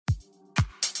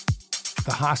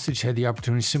the hostage had the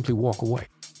opportunity to simply walk away.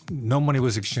 No money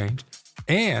was exchanged,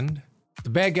 and the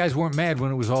bad guys weren't mad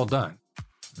when it was all done.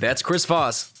 That's Chris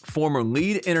Voss, former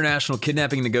lead international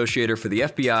kidnapping negotiator for the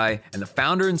FBI and the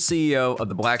founder and CEO of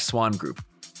the Black Swan Group.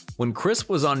 When Chris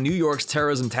was on New York's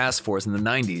terrorism task force in the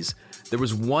 90s, there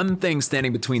was one thing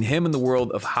standing between him and the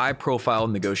world of high-profile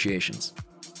negotiations.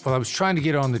 Well, I was trying to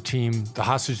get on the team, the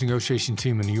hostage negotiation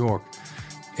team in New York,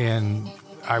 and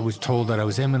I was told that I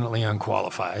was eminently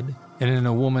unqualified. And then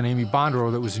a woman, Amy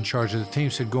Bondrow, that was in charge of the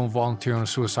team, said, go and volunteer on a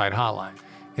suicide hotline.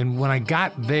 And when I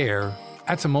got there,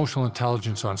 that's emotional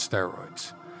intelligence on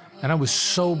steroids. And I was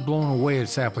so blown away at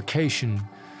its application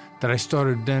that I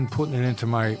started then putting it into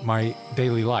my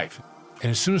daily life. And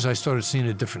as soon as I started seeing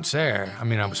a difference there,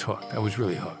 I was hooked. I was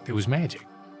really hooked. It was magic.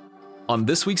 On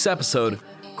this week's episode,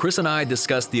 Chris and I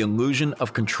discussed the illusion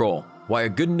of control, why a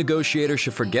good negotiator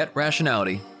should forget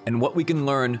rationality, and what we can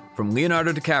learn from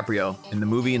Leonardo DiCaprio in the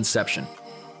movie Inception.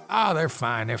 Oh, they're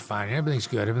fine. Everything's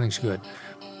good.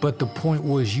 But the point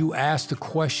was, you asked a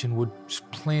question which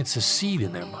plants a seed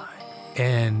in their mind.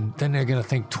 And then they're going to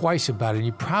think twice about it.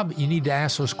 And you need to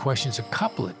ask those questions a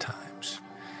couple of times.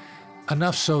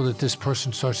 Enough so that this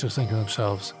person starts to think to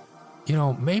themselves,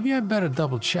 maybe I better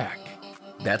double check.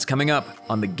 That's coming up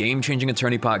on the Game Changing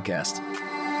Attorney Podcast.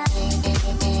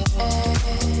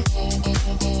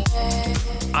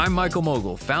 I'm Michael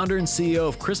Mogul, founder and CEO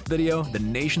of Crisp Video, the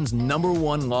nation's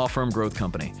 #1 law firm growth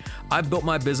company. I've built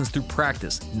my business through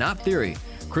practice, not theory.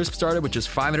 Crisp started with just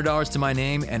 $500 to my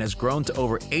name and has grown to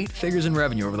over 8 figures in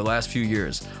revenue over the last few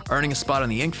years, earning a spot on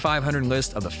the Inc. 500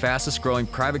 list of the fastest growing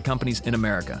private companies in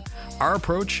America. Our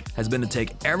approach has been to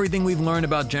take everything we've learned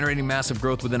about generating massive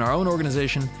growth within our own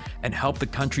organization and help the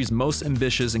country's most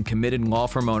ambitious and committed law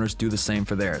firm owners do the same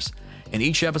for theirs. In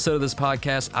each episode of this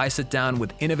podcast, I sit down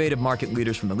with innovative market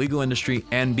leaders from the legal industry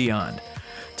and beyond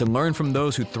to learn from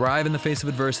those who thrive in the face of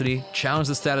adversity, challenge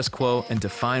the status quo, and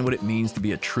define what it means to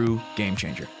be a true game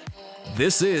changer.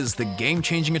 This is the Game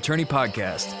Changing Attorney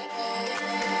Podcast.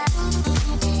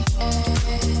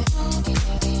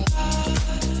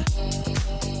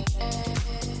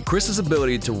 Chris's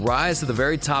ability to rise to the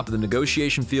very top of the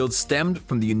negotiation field stemmed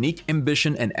from the unique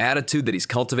ambition and attitude that he's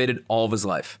cultivated all of his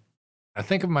life. I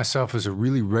think of myself as a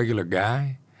really regular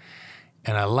guy,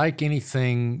 and I like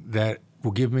anything that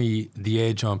will give me the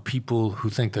edge on people who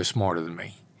think they're smarter than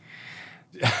me.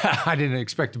 I didn't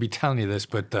expect to be telling you this,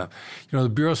 but the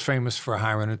Bureau's famous for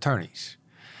hiring attorneys.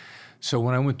 So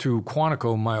when I went through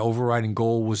Quantico, my overriding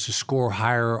goal was to score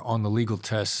higher on the legal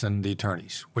tests than the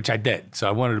attorneys, which I did. So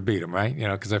I wanted to beat them, right?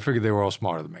 Because I figured they were all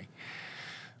smarter than me.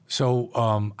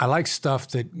 So I like stuff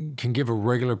that can give a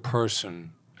regular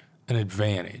person an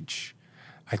advantage.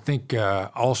 I think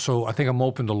I'm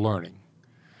open to learning.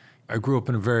 I grew up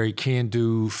in a very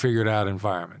can-do, figured-out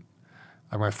environment.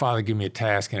 Like my father gave me a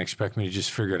task and expect me to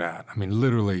just figure it out.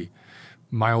 Literally,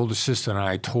 my older sister and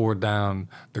I tore down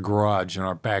the garage in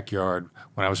our backyard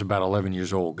when I was about 11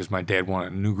 years old because my dad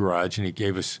wanted a new garage, and he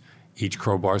gave us each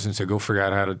crowbars and said, go figure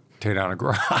out how to tear down a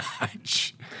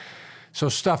garage. So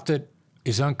stuff that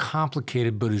is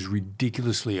uncomplicated but is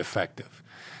ridiculously effective.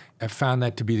 I found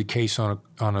that to be the case on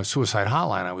a suicide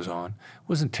hotline I was on. It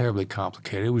wasn't terribly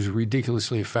complicated. It was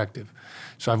ridiculously effective.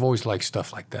 So I've always liked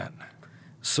stuff like that.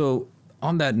 So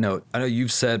on that note, I know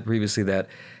you've said previously that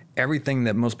everything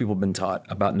that most people have been taught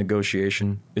about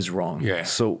negotiation is wrong. Yeah.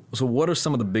 So what are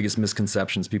some of the biggest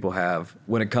misconceptions people have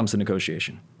when it comes to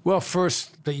negotiation? Well,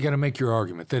 first, that you got to make your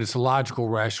argument, that it's a logical,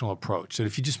 rational approach, that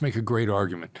if you just make a great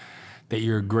argument, that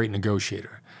you're a great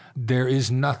negotiator. There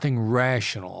is nothing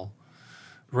rational.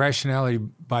 Rationality,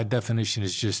 by definition,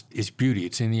 is beauty.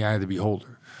 It's in the eye of the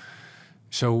beholder.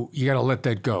 So you got to let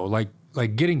that go. Like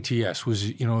getting to yes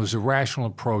was a rational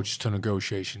approach to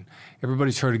negotiation.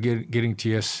 Everybody's heard of getting to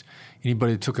yes.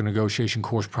 Anybody that took a negotiation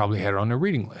course probably had it on their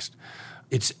reading list.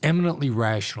 It's eminently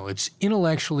rational. It's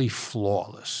intellectually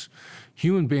flawless.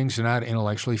 Human beings are not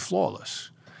intellectually flawless.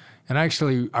 And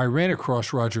actually, I ran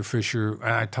across Roger Fisher,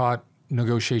 and I taught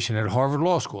negotiation at Harvard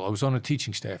Law School. I was on a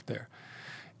teaching staff there.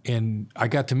 And I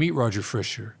got to meet Roger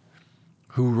Fisher,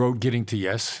 who wrote Getting to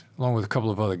Yes, along with a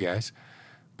couple of other guys.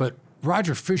 But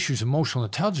Roger Fisher's emotional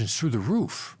intelligence through the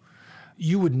roof.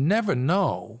 You would never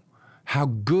know how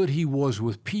good he was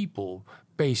with people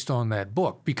based on that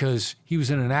book because he was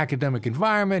in an academic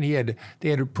environment. They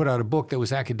had to put out a book that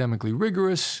was academically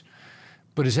rigorous,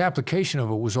 but his application of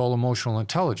it was all emotional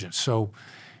intelligence. So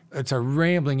it's a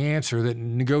rambling answer that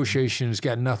negotiation has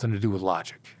got nothing to do with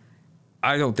logic.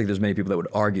 I don't think there's many people that would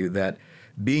argue that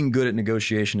being good at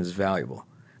negotiation is valuable.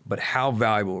 But how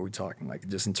valuable are we talking? Like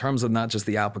just in terms of not just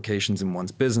the applications in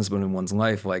one's business, but in one's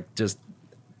life, like just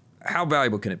how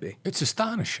valuable can it be? It's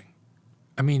astonishing.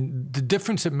 I mean, the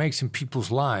difference it makes in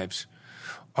people's lives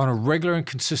on a regular and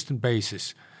consistent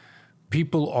basis,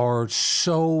 people are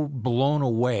so blown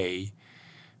away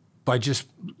by just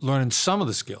learning some of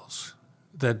the skills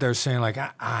that they're saying like,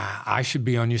 I should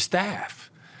be on your staff.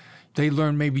 They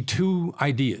learn maybe 2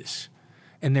 ideas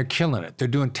and they're killing it. They're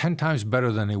doing 10 times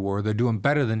better than they were. They're doing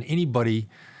better than anybody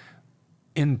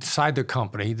inside their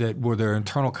company that were their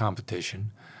internal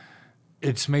competition.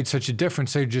 It's made such a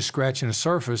difference. They're just scratching the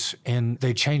surface and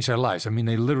they change their lives. I mean,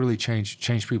 they literally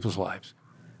change people's lives.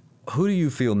 Who do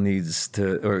you feel needs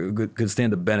to or could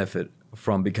stand to benefit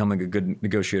from becoming a good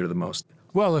negotiator the most?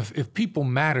 Well, if people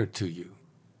matter to you,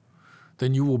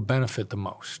 then you will benefit the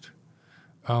most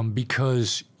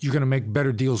because you're going to make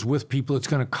better deals with people. It's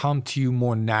going to come to you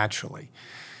more naturally.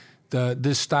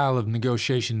 This style of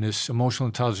negotiation, this emotional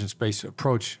intelligence-based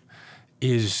approach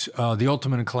is the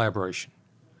ultimate in collaboration.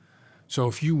 So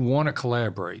if you want to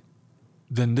collaborate,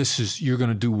 then you're going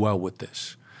to do well with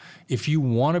this. If you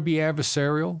want to be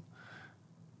adversarial,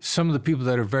 some of the people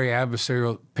that are very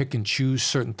adversarial pick and choose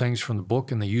certain things from the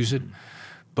book and they use it.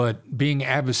 But being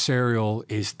adversarial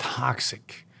is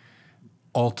toxic,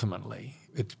 ultimately.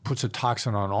 It puts a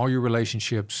toxin on all your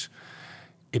relationships.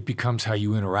 It becomes how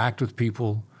you interact with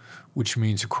people, which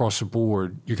means across the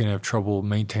board, you're going to have trouble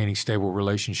maintaining stable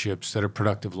relationships that are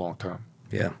productive long term.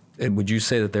 Yeah. And would you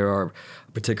say that there are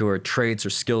particular traits or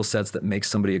skill sets that make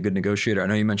somebody a good negotiator? I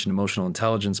know you mentioned emotional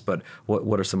intelligence, but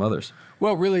what are some others?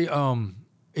 Well, really,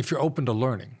 if you're open to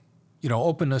learning,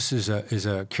 openness is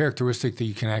a characteristic that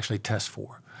you can actually test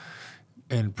for.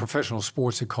 In professional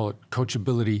sports, they call it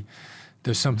coachability.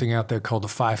 There's something out there called the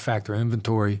 5-factor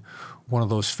inventory. One of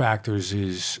those factors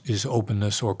is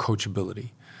openness or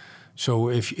coachability. So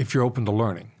if you're open to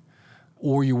learning,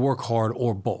 or you work hard,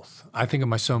 or both. I think of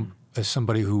myself as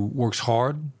somebody who works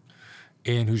hard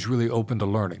and who's really open to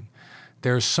learning.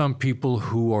 There are some people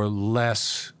who are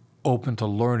less open to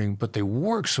learning, but they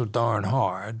work so darn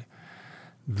hard,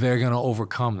 they're going to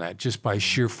overcome that just by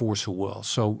sheer force of will.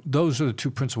 So those are the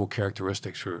 2 principal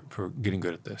characteristics for getting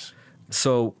good at this.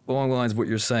 So along the lines of what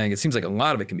you're saying, it seems like a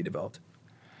lot of it can be developed.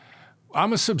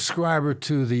 I'm a subscriber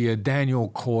to the Daniel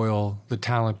Coyle, The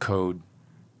Talent Code,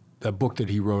 the book that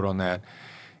he wrote on that.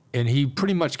 And he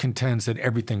pretty much contends that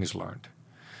everything is learned.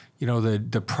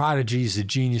 The prodigies, the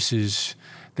geniuses,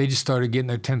 they just started getting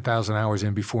their 10,000 hours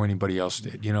in before anybody else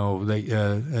did.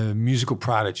 Musical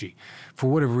prodigy. For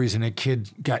whatever reason, that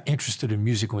kid got interested in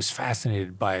music and was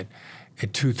fascinated by it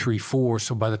at 2, 3, 4.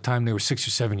 So by the time they were 6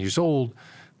 or 7 years old,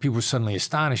 people were suddenly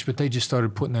astonished, but they just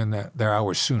started putting in their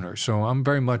hours sooner. So I'm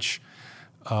very much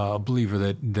a believer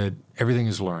that everything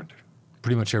is learned.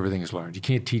 Pretty much everything is learned. You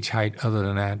can't teach height other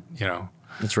than that,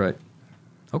 That's right.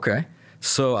 Okay.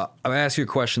 So I'm going to ask you a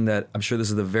question that I'm sure this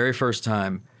is the very first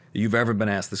time you've ever been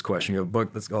asked this question. You have a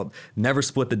book that's called Never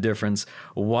Split the Difference.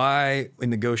 Why in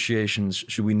negotiations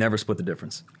should we never split the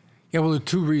difference? Yeah, well, there are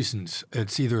 2 reasons.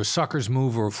 It's either a sucker's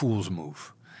move or a fool's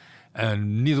move.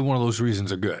 And neither one of those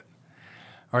reasons are good.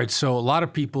 All right, so a lot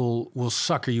of people will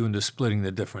sucker you into splitting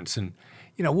the difference. And,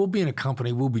 we'll be in a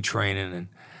company, we'll be training, and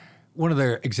one of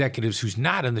their executives who's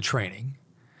not in the training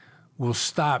will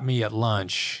stop me at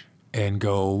lunch and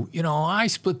go, I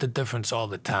split the difference all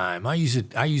the time. I use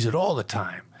it all the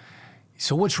time.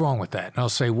 So what's wrong with that? And I'll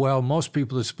say, well, most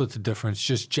people that split the difference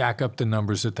just jack up the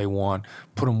numbers that they want,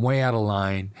 put them way out of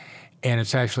line, and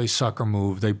it's actually a sucker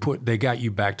move. They got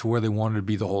you back to where they wanted to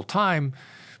be the whole time,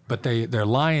 but they're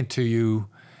lying to you,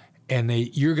 and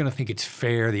you're going to think it's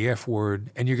fair, the F word,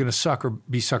 and you're going to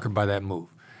be suckered by that move.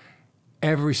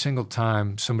 Every single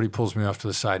time somebody pulls me off to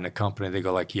the side in a company, they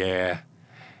go like, yeah,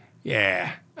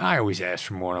 I always ask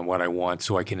for more than what I want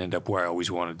so I can end up where I always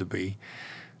wanted to be.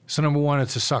 So number one,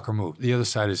 it's a sucker move. The other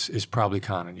side is probably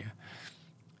conning you.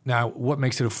 Now, what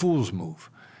makes it a fool's move?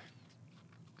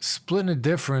 Splitting the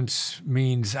difference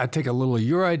means I take a little of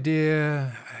your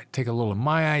idea, I take a little of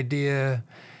my idea,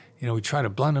 we try to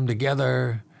blend them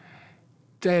together.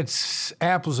 That's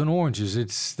apples and oranges.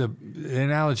 It's the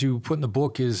analogy we put in the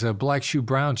book is a black shoe,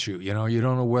 brown shoe. You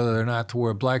don't know whether or not to wear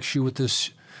a black shoes with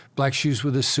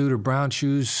this suit or brown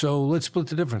shoes. So let's split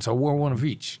the difference. I'll wear one of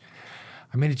each.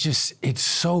 I mean, it's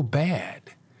so bad.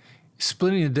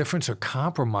 Splitting the difference or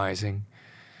compromising.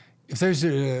 If there's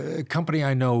a company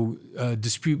I know,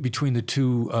 dispute between the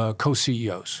 2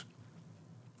 co-CEOs,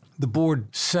 the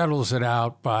board settles it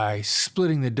out by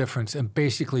splitting the difference and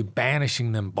basically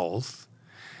banishing them both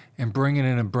and bringing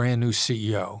in a brand new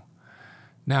CEO.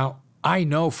 Now, I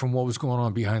know from what was going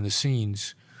on behind the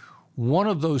scenes, one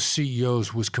of those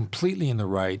CEOs was completely in the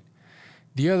right.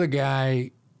 The other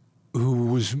guy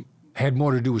had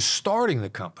more to do with starting the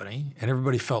company, and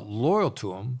everybody felt loyal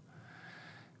to him,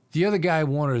 The other guy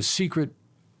wanted a secret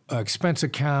expense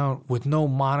account with no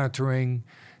monitoring.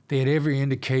 They had every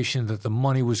indication that the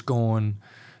money was going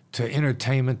to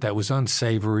entertainment that was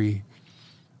unsavory.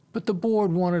 But the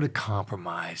board wanted a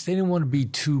compromise. They didn't want to be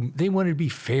they wanted to be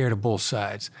fair to both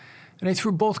sides. And they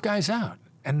threw both guys out.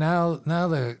 And now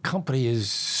the company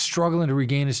is struggling to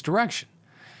regain its direction.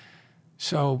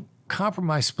 So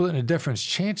compromise, splitting the difference,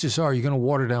 chances are you're going to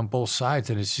water down both sides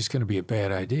and it's just going to be a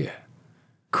bad idea.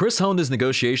 Chris honed his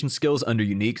negotiation skills under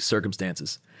unique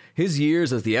circumstances. His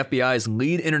years as the FBI's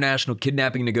lead international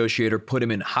kidnapping negotiator put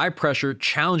him in high-pressure,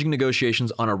 challenging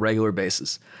negotiations on a regular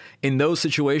basis. In those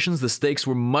situations, the stakes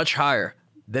were much higher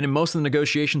than in most of the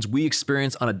negotiations we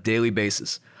experience on a daily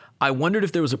basis. I wondered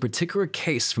if there was a particular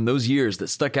case from those years that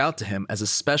stuck out to him as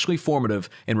especially formative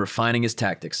in refining his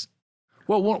tactics.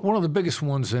 Well, one of the biggest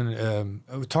ones, and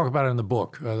we talk about it in the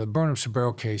book, the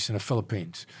Burnham-Sabero case in the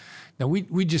Philippines. Now,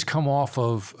 we just come off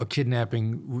of a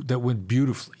kidnapping that went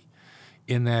beautifully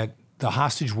in that the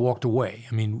hostage walked away.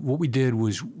 I mean, what we did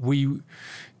was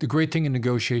the great thing in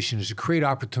negotiation is to create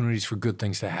opportunities for good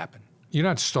things to happen. You're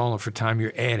not stalling for time,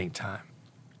 you're adding time.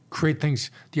 Create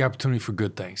the opportunity for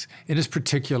good things. In this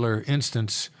particular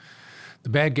instance, the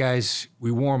bad guys,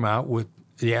 we wore them out with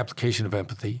the application of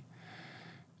empathy,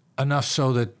 enough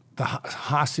so that the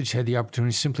hostage had the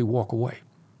opportunity to simply walk away.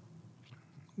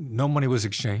 No money was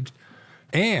exchanged.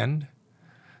 And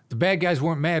the bad guys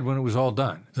weren't mad when it was all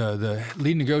done. The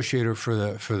lead negotiator for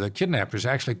the kidnappers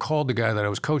actually called the guy that I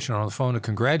was coaching on the phone to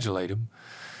congratulate him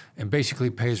and basically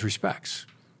pay his respects.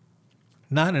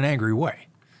 Not in an angry way.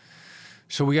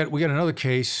 So we got another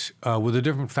case with a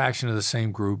different faction of the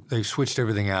same group. They switched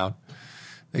everything out.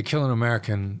 They kill an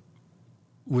American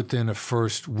within the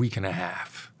first week and a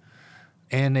half.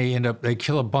 And they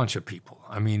kill a bunch of people.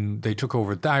 I mean, they took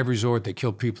over a dive resort. They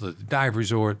killed people at the dive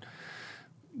resort.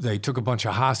 They took a bunch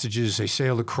of hostages. They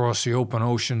sailed across the open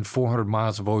ocean, 400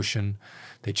 miles of ocean.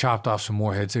 They chopped off some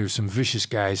more heads. They were some vicious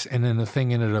guys. And then the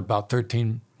thing ended about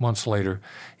 13 months later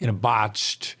in a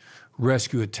botched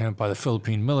rescue attempt by the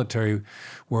Philippine military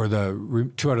where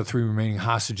the 2 out of 3 remaining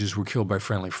hostages were killed by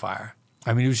friendly fire.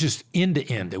 I mean, it was just end to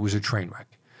end. It was a train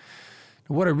wreck.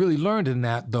 What I really learned in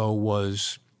that, though,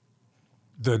 was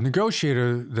the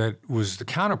negotiator that was the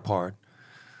counterpart,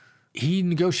 he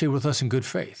negotiated with us in good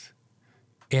faith.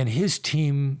 And his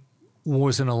team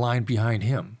wasn't aligned behind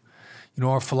him. You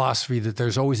know, our philosophy that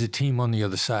there's always a team on the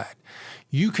other side.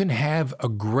 You can have a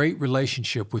great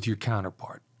relationship with your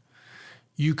counterpart.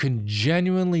 You can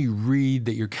genuinely read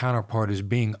that your counterpart is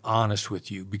being honest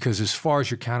with you because as far as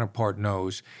your counterpart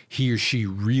knows, he or she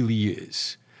really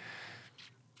is.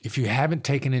 If you haven't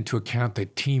taken into account the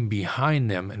team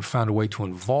behind them and found a way to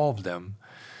involve them,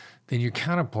 then your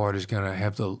counterpart is going to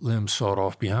have the limbs sawed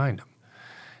off behind them.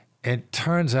 It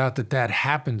turns out that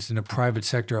happens in the private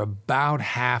sector about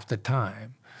half the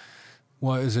time.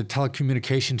 Well, there's a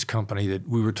telecommunications company that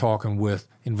we were talking with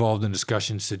involved in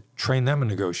discussions to train them in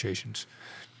negotiations.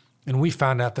 And we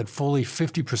found out that fully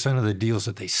 50% of the deals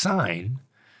that they sign,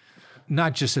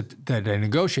 not just that they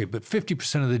negotiate, but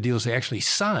 50% of the deals they actually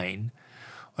sign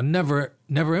are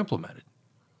never implemented.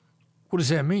 What does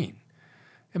that mean?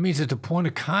 It means that the point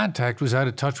of contact was out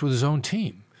of touch with his own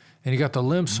team, and he got the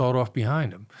limbs sawed off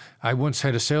behind him. I once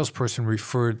had a salesperson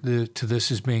refer to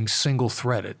this as being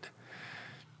single-threaded.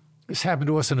 This happened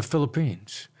to us in the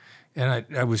Philippines, and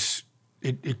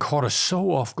it caught us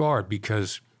so off guard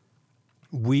because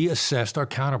we assessed our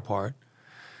counterpart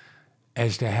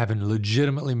as to having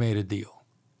legitimately made a deal.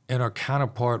 And our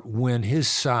counterpart, when his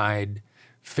side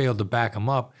failed to back him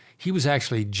up, he was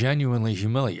actually genuinely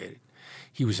humiliated.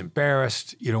 He was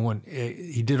embarrassed, when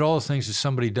he did all the things that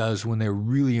somebody does when they're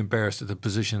really embarrassed at the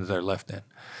position that they're left in.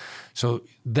 So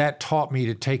that taught me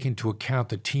to take into account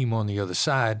the team on the other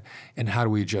side and how do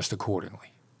we adjust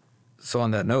accordingly. So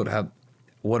on that note,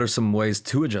 what are some ways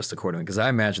to adjust accordingly? Because I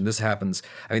imagine this happens.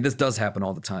 I mean, this does happen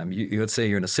all the time. Let's say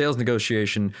you're in a sales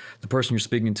negotiation. The person you're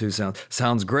speaking to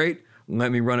sounds great.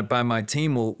 Let me run it by my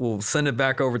team. We'll send it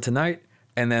back over tonight,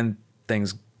 and then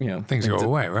things go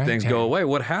away, right? Things go away.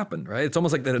 What happened, right? It's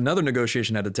almost like that another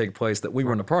negotiation had to take place that we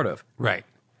weren't a part of. Right.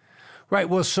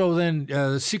 Well, so then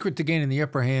the secret to gaining the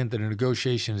upper hand in a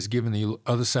negotiation is giving the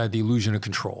other side the illusion of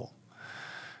control.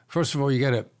 First of all, to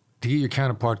get your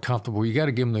counterpart comfortable, you got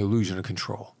to give them the illusion of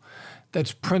control.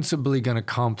 That's principally going to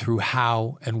come through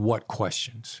how and what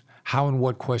questions. How and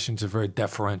what questions are very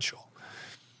deferential.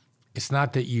 It's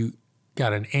not that you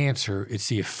got an answer, it's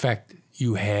the effect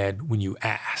you had when you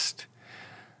asked.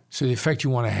 So the effect you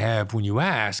want to have when you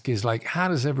ask is like, how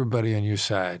does everybody on your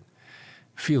side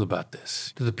feel about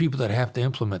this? Do the people that have to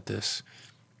implement this,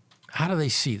 how do they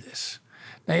see this?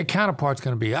 Now, your counterpart's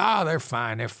going to be, they're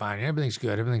fine, everything's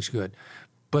good.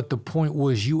 But the point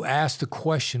was you asked the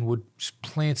question which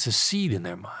plants a seed in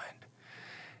their mind.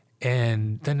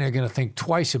 And then they're going to think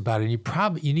twice about it.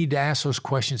 And you need to ask those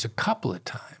questions a couple of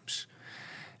times,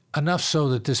 enough so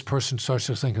that this person starts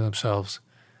to think to themselves,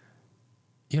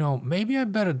 maybe I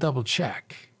better double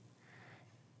check,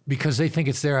 because they think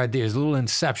it's their idea. There's a little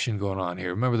inception going on here.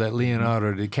 Remember that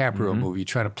Leonardo DiCaprio movie? You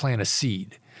try to plant a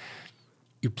seed.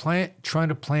 You're trying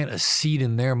to plant a seed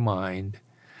in their mind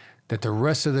that the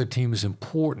rest of their team is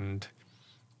important.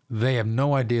 They have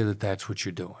no idea that that's what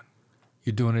you're doing.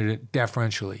 You're doing it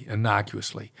deferentially,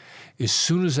 innocuously. As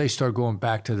soon as they start going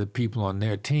back to the people on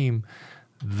their team,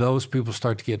 those people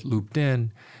start to get looped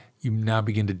in. You now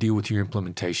begin to deal with your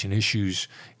implementation issues.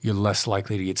 You're less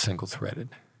likely to get single-threaded.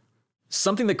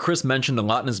 Something that Chris mentioned a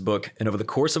lot in his book and over the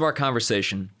course of our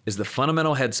conversation is the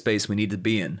fundamental headspace we need to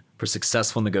be in for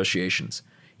successful negotiations.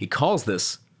 He calls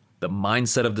this the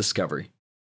mindset of discovery.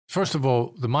 First of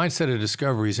all, the mindset of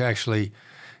discovery is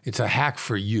it's a hack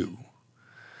for you.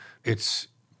 It's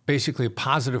basically a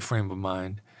positive frame of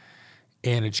mind,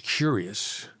 and it's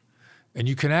curious. And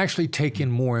you can actually take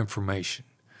in more information.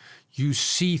 You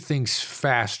see things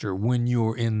faster when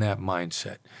you're in that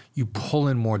mindset. You pull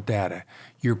in more data.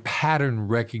 Your pattern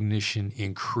recognition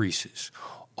increases.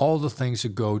 All the things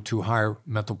that go to higher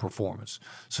mental performance.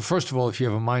 So first of all, if you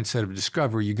have a mindset of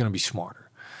discovery, you're going to be smarter.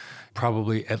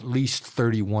 Probably at least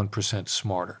 31%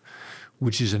 smarter,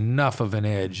 which is enough of an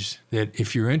edge that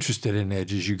if you're interested in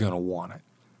edges, you're going to want it.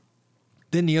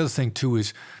 Then the other thing, too,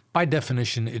 is by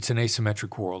definition, it's an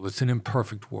asymmetric world. It's an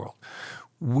imperfect world.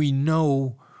 We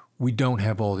know we don't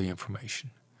have all the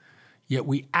information, yet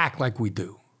we act like we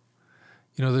do.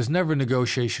 There's never a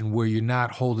negotiation where you're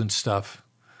not holding stuff,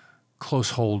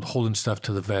 holding stuff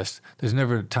to the vest. There's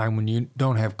never a time when you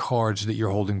don't have cards that you're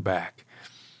holding back.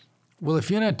 Well, if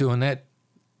you're not doing that,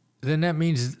 then that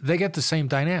means they get the same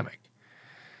dynamic.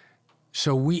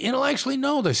 So we intellectually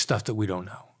know there's stuff that we don't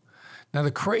know. Now,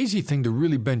 the crazy thing to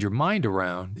really bend your mind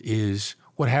around is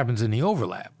what happens in the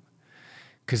overlap.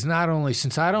 Because not only,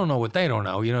 since I don't know what they don't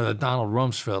know, the Donald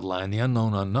Rumsfeld line, the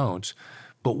unknown unknowns,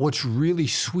 but what's really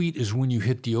sweet is when you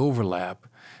hit the overlap,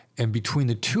 and between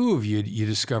the two of you, you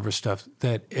discover stuff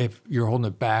that if you're holding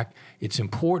it back, it's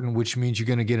important, which means you're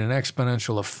going to get an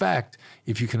exponential effect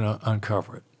if you can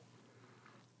uncover it.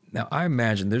 Now, I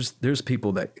imagine there's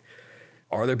people that,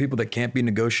 are there people that can't be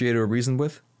negotiated or reasoned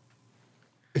with?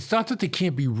 It's not that they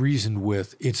can't be reasoned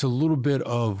with. It's a little bit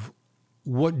of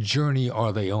what journey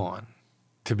are they on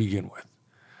to begin with?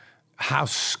 How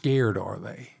scared are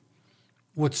they?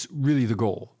 What's really the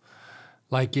goal?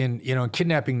 Like in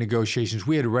kidnapping negotiations,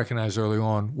 we had to recognize early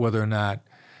on whether or not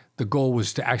the goal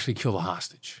was to actually kill the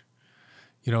hostage.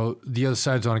 The other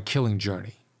side's on a killing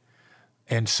journey.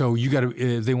 And so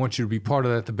if they want you to be part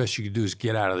of that, the best you could do is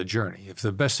get out of the journey. If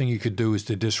the best thing you could do is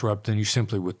to disrupt, then you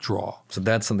simply withdraw. So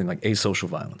that's something like asocial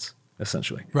violence,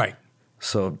 essentially. Right.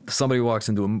 So somebody walks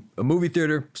into a movie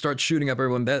theater, starts shooting up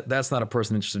everyone, that's not a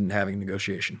person interested in having a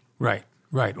negotiation. Right.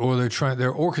 Or they're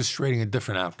orchestrating a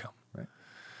different outcome. Right.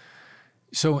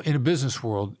 So in a business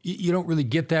world, you don't really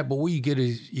get that, but what you get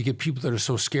is you get people that are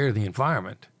so scared of the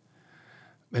environment.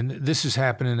 And this is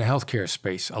happening in the healthcare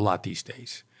space a lot these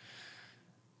days.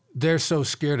 They're so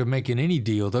scared of making any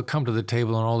deal, they'll come to the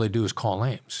table and all they do is call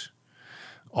names.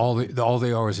 All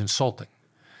they are is insulting.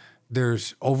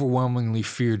 There's overwhelmingly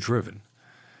fear-driven.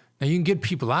 Now, you can get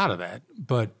people out of that,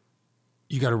 but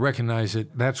you got to recognize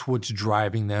that that's what's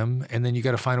driving them, and then you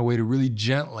got to find a way to really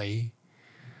gently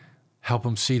help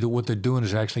them see that what they're doing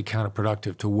is actually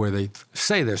counterproductive to where they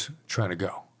say they're trying to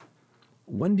go.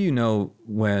 When do you know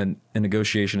when a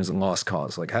negotiation is a lost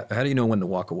cause? Like, how do you know when to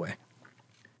walk away?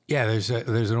 Yeah, there's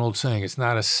an old saying, it's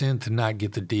not a sin to not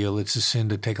get the deal, it's a sin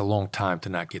to take a long time to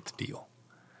not get the deal.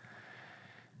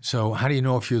 So how do you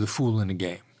know if you're the fool in the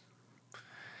game?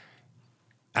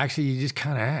 Actually, you just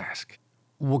kind of ask.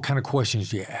 What kind of questions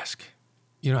do you ask?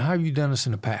 How have you done this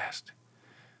in the past?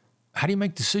 How do you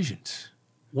make decisions?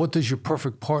 What does your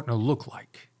perfect partner look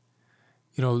like?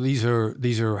 These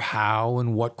are how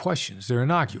and what questions. They're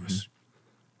innocuous.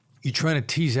 You're trying to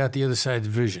tease out the other side's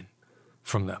vision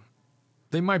from them.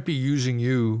 They might be using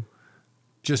you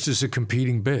just as a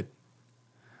competing bid.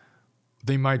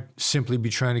 They might simply be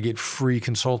trying to get free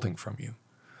consulting from you.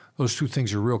 Those two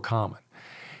things are real common.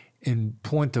 In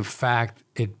point of fact,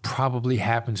 it probably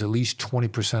happens at least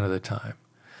 20% of the time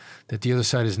that the other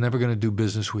side is never going to do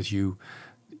business with you.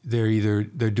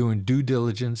 They're doing due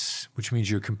diligence, which means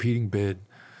you're a competing bid,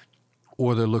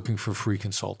 or they're looking for free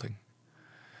consulting.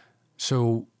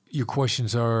 So your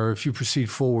questions are, if you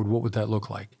proceed forward, what would that look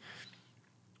like?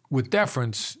 With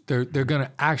deference, they're going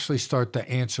to actually start to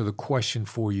answer the question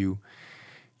for you.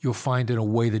 You'll find in a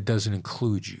way that doesn't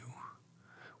include you.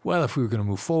 Well, if we were going to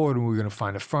move forward and we were going to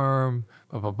find a firm,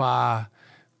 blah, blah, blah,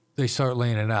 they start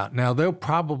laying it out. Now, they'll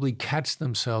probably catch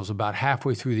themselves about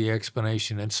halfway through the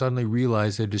explanation and suddenly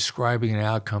realize they're describing an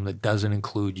outcome that doesn't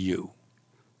include you.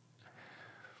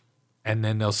 And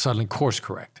then they'll suddenly course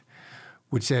correct,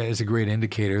 which is a great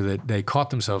indicator that they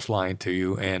caught themselves lying to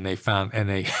you and they found,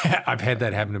 I've had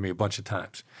that happen to me a bunch of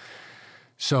times.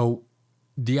 So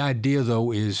the idea,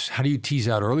 though, is how do you tease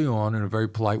out early on in a very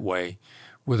polite way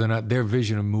whether or not their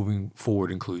vision of moving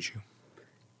forward includes you?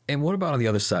 And what about on the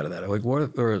other side of that? Like,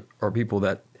 what are people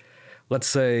that, let's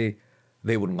say,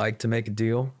 they would like to make a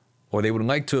deal or they would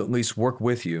like to at least work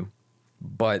with you,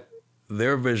 but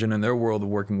their vision and their world of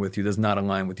working with you does not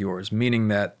align with yours, meaning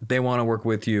that they want to work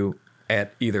with you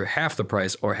at either half the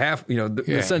price or half,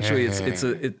 essentially it's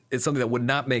something that would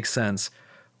not make sense,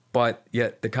 but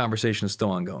yet the conversation is still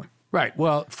ongoing. Right.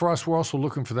 Well, for us, we're also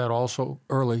looking for that also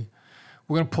early.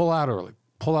 We're going to pull out early,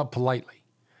 pull out politely,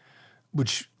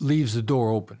 which leaves the door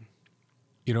open.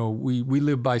 We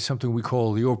live by something we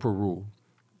call the Oprah rule.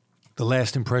 The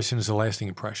last impression is the lasting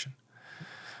impression.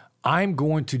 I'm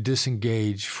going to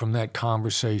disengage from that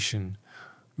conversation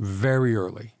very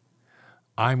early.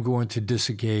 I'm going to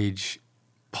disengage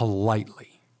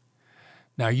politely.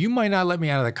 Now, you might not let me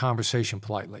out of the conversation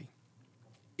politely.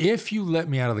 If you let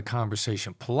me out of the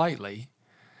conversation politely,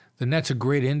 then that's a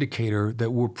great indicator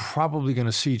that we're probably going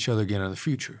to see each other again in the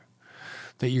future.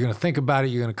 That you're going to think about it,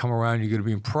 you're going to come around, you're going to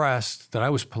be impressed that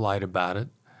I was polite about it,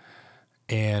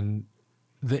 and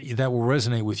that will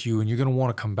resonate with you, and you're going to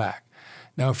want to come back.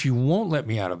 Now, if you won't let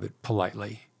me out of it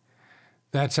politely,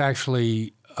 that's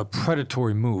actually a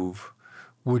predatory move,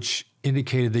 which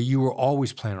indicated that you were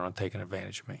always planning on taking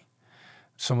advantage of me.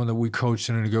 Someone that we coached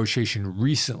in a negotiation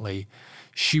recently,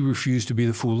 she refused to be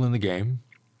the fool in the game.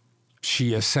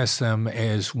 She assessed them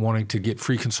as wanting to get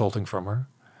free consulting from her.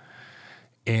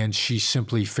 And she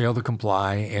simply failed to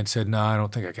comply and said, no, I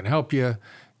don't think I can help you.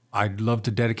 I'd love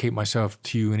to dedicate myself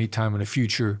to you anytime in the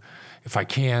future. If I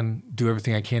can, do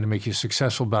everything I can to make you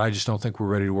successful, but I just don't think we're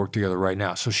ready to work together right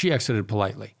now. So she exited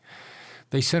politely.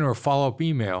 They sent her a follow-up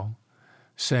email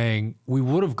saying, we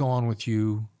would have gone with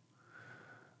you,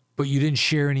 but you didn't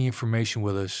share any information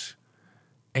with us.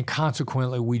 And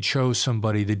consequently, we chose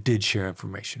somebody that did share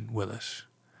information with us.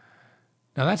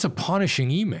 Now, that's a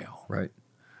punishing email. Right.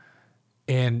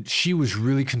 And she was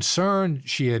really concerned.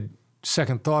 She had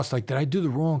second thoughts like, did I do the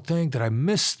wrong thing? Did I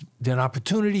miss an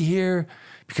opportunity here?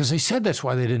 Because they said that's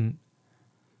why they didn't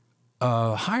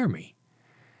hire me.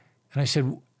 And I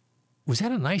said, was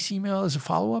that a nice email as a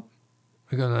follow-up?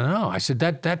 I go, no. I said,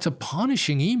 that's a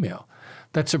punishing email.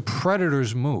 That's a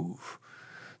predator's move.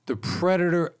 The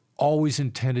predator always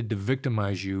intended to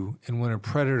victimize you, and when a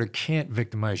predator can't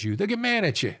victimize you, they get mad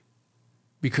at you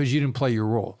because you didn't play your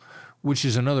role, which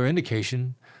is another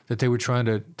indication that they were trying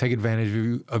to take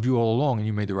advantage of you all along and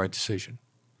you made the right decision.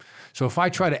 So if I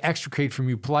try to extricate from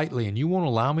you politely and you won't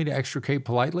allow me to extricate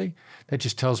politely, that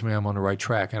just tells me I'm on the right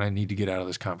track and I need to get out of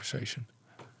this conversation.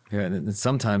 Yeah, and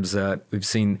sometimes we've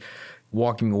seen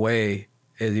walking away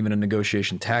as even a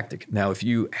negotiation tactic. Now, if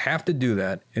you have to do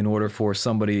that in order for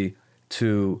somebody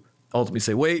to ultimately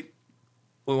say, wait,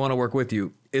 we want to work with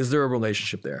you, is there a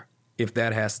relationship there? If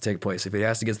that has to take place, if it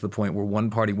has to get to the point where one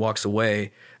party walks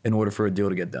away in order for a deal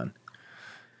to get done.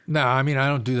 No, I mean, I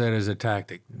don't do that as a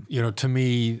tactic. To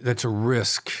me, that's a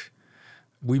risk.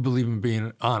 We believe in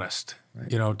being honest.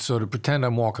 Right. So to pretend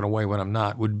I'm walking away when I'm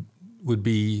not would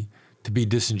be to be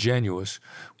disingenuous.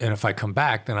 And if I come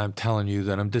back, then I'm telling you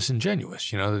that I'm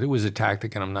disingenuous, that it was a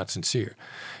tactic and I'm not sincere.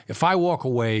 If I walk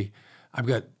away, I've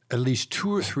got at least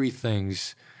 2 or 3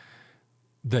 things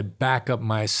that back up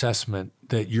my assessment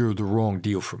that you're the wrong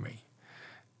deal for me.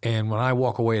 And when I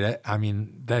walk away,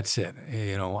 that's it.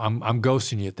 I'm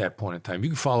ghosting you at that point in time.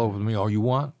 You can follow up with me all you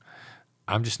want.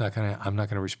 I'm not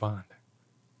gonna respond.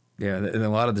 Yeah, and a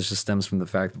lot of this just stems from the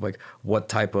fact of what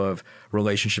type of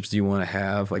relationships do you want to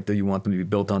have? Do you want them to be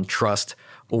built on trust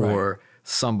or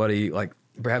somebody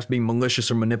perhaps being malicious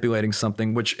or manipulating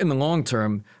something, which in the long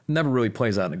term never really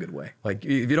plays out in a good way. If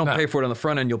you don't pay for it on the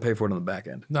front end, you'll pay for it on the back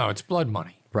end. No, it's blood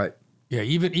money. Right. Yeah,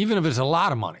 even if it's a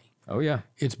lot of money. Oh, yeah.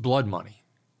 It's blood money,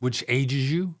 which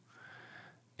ages you.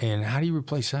 And how do you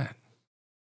replace that?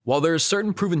 While there are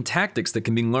certain proven tactics that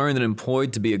can be learned and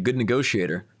employed to be a good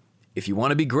negotiator, if you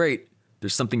want to be great,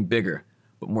 there's something bigger,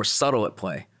 but more subtle at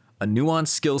play. A nuanced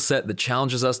skill set that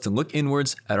challenges us to look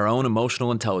inwards at our own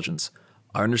emotional intelligence,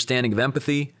 our understanding of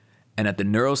empathy, and at the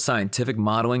neuroscientific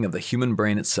modeling of the human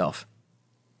brain itself.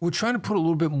 We're trying to put a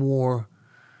little bit more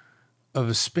of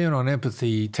a spin on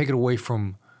empathy, take it away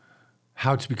from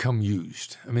how it's become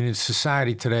used. I mean, in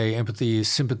society today, empathy is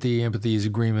sympathy, empathy is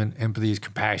agreement, empathy is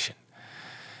compassion.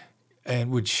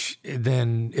 And which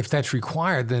then, if that's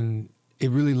required, then it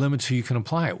really limits who you can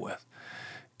apply it with.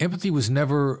 Empathy was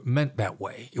never meant that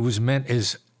way. It was meant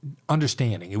as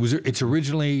understanding. It's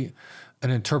originally an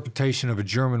interpretation of a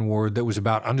German word that was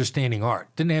about understanding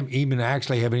art. Didn't even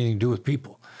actually have anything to do with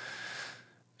people.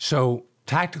 So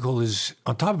tactical is,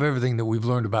 on top of everything that we've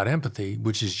learned about empathy,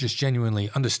 which is just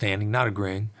genuinely understanding, not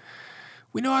agreeing,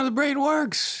 we know how the brain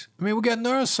works. I mean, we got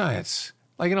neuroscience.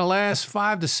 Like in the last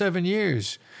 5 to 7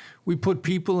 years, we put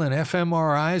people in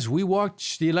fMRIs. We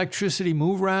watch the electricity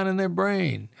move around in their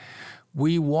brain.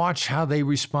 We watch how they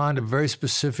respond to very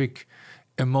specific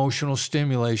emotional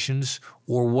stimulations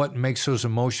or what makes those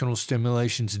emotional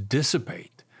stimulations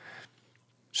dissipate.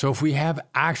 So if we have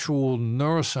actual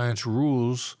neuroscience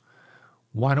rules,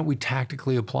 why don't we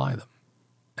tactically apply them?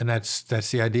 And that's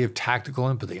the idea of tactical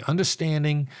empathy,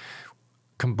 understanding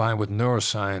combined with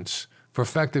neuroscience for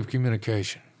effective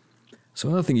communication. So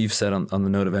another thing you've said on the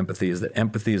note of empathy is that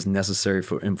empathy is necessary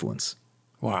for influence.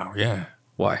 Wow, yeah.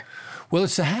 Why? Well,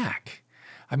 it's a hack.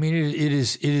 I mean, it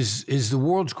is the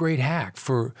world's great hack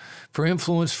for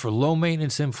influence, for low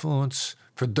maintenance influence,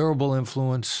 for durable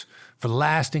influence, for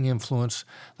lasting influence.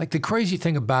 Like the crazy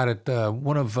thing about it,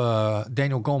 one of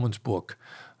Daniel Goleman's book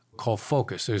called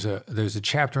Focus, there's a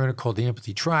chapter in it called the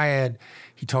Empathy Triad.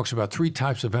 He talks about 3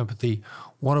 types of empathy.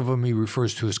 One of them he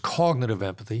refers to as cognitive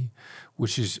empathy,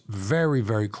 which is very,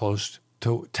 very close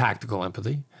to tactical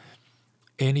empathy.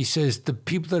 And he says the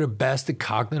people that are best at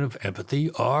cognitive empathy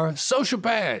are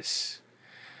sociopaths.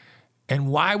 And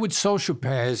why would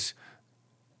sociopaths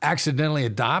accidentally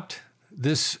adopt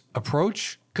this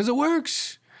approach? Because it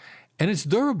works. And it's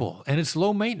durable, and it's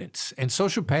low maintenance. And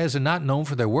sociopaths are not known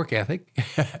for their work ethic.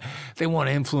 They want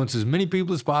to influence as many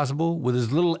people as possible with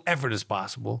as little effort as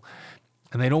possible.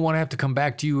 And they don't want to have to come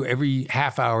back to you every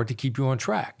half hour to keep you on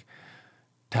track.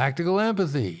 Tactical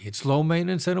empathy, it's low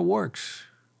maintenance and it works.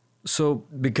 So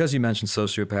because you mentioned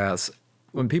sociopaths,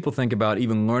 when people think about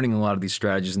even learning a lot of these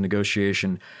strategies in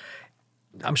negotiation,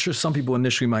 I'm sure some people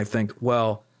initially might think,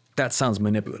 well, that sounds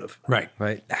manipulative. Right.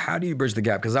 Right. How do you bridge the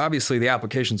gap? Because obviously the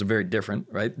applications are very different,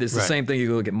 right? It's the same thing.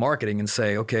 You look at marketing and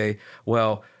say, okay,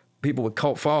 well, people with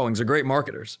cult followings are great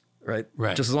marketers, right?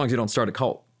 Right. Just as long as you don't start a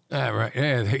cult. Right.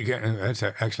 Yeah, that's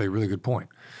actually a really good point.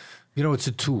 You know, it's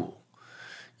a tool.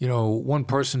 You know, one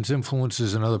person's influence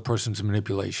is another person's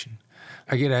manipulation.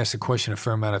 I get asked the question a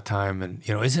fair amount of time, and,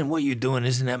 you know, isn't what you're doing,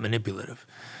 isn't that manipulative?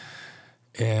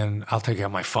 And I'll take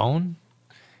out my phone,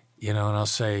 you know, and I'll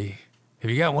say,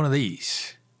 have you got one of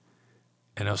these?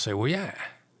 And they'll say, well, yeah.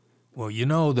 Well, you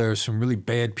know, there are some really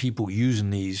bad people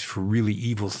using these for really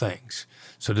evil things.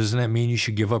 So doesn't that mean you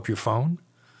should give up your phone?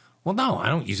 Well, no, I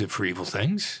don't use it for evil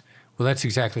things. Well, that's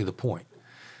exactly the point.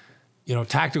 You know,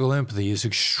 tactical empathy is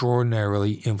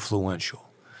extraordinarily influential.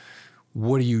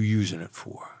 What are you using it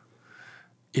for?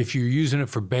 If you're using it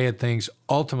for bad things,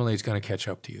 ultimately it's going to catch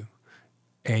up to you.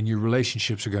 And your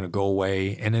relationships are going to go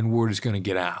away, and then word is going to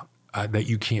get out that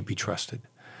you can't be trusted.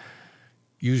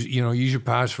 Use your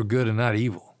powers for good and not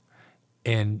evil.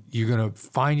 And you're going to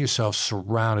find yourself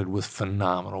surrounded with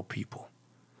phenomenal people.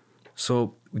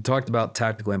 So we talked about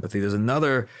tactical empathy. There's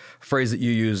another phrase that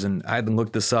you use, and I had to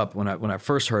look this up when I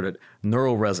first heard it,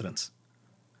 neural resonance.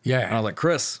 Yeah. And I was like,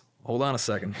 Chris, hold on a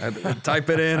second. I had to type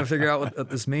it in and figure out what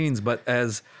this means. But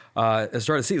as I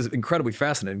started to see, it's incredibly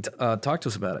fascinating. Talk to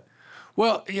us about it.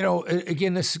 Well, you know,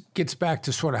 again, this gets back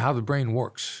to sort of how the brain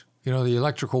works. You know, the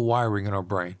electrical wiring in our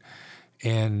brain.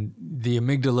 And the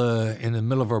amygdala in the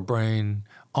middle of our brain,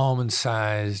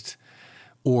 almond-sized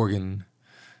organ,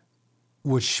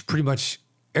 which pretty much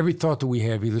every thought that we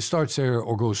have either starts there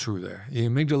or goes through there. The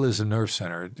amygdala is a nerve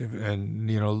center,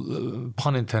 and, you know,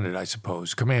 pun intended, I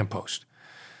suppose, command post.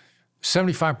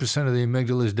 75% of the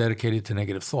amygdala is dedicated to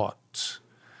negative thoughts.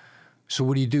 So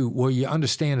what do? Well, you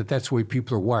understand that that's the way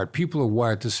people are wired. People are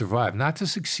wired to survive, not to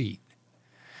succeed.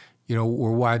 You know,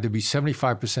 we're wired to be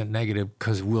 75% negative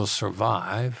because we'll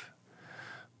survive,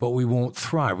 but we won't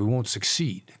thrive. We won't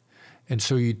succeed. And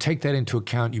so you take that into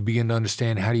account. You begin to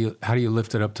understand how do you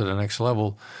lift it up to the next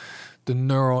level. The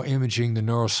neuroimaging, the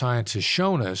neuroscience has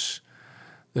shown us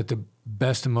that the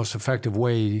best and most effective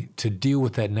way to deal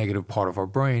with that negative part of our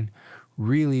brain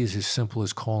really is as simple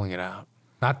as calling it out,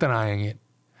 not denying it.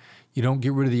 You don't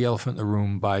get rid of the elephant in the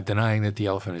room by denying that the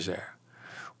elephant is there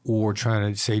or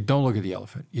trying to say, don't look at the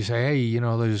elephant. You say, hey, you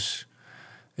know, there's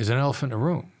an elephant in the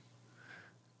room.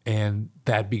 And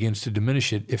that begins to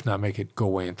diminish it, if not make it go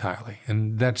away entirely.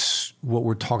 And that's what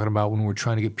we're talking about when we're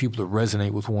trying to get people to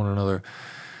resonate with one another.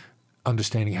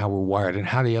 understanding how we're wired and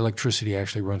how the electricity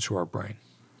actually runs through our brain.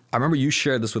 I remember you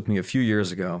shared this with me a few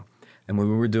years ago, and when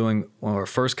we were doing one of our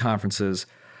first conferences,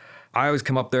 I always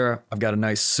come up there, I've got a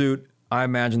nice suit. I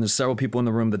imagine there's several people in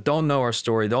the room that don't know our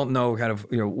story, don't know kind of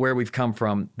where we've come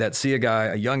from, that see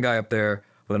a young guy up there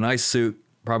with a nice suit,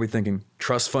 probably thinking,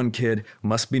 trust fund kid,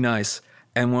 must be nice.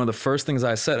 And one of the first things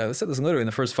I said this literally in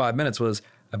the first 5 minutes was,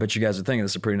 I bet you guys are thinking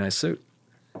this is a pretty nice suit.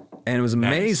 And it was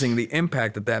amazing the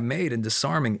impact that made in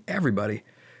disarming everybody.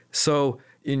 So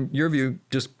in your view,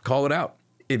 just call it out.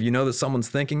 If you know that someone's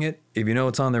thinking it, if you know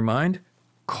it's on their mind,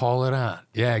 call it out.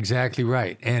 Yeah, exactly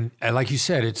right. And like you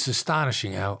said, it's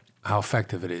astonishing how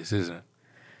effective it is, isn't it?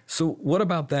 So what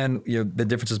about then the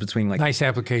differences between Nice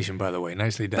application, by the way.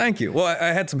 Nicely done. Thank you. Well,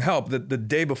 I had some help. The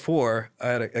day before, I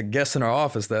had a guest in our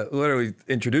office that literally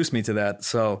introduced me to that.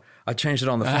 So I changed it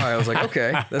on the fly. I was like,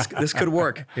 okay, this could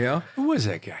work. Who was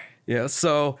that guy? Yeah.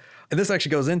 So and this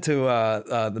actually goes into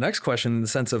the next question in the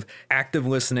sense of active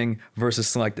listening versus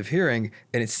selective hearing.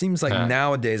 And it seems like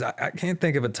nowadays, I can't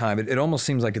think of a time. It almost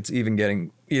seems like it's even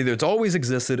getting, either it's always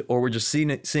existed or we're just seeing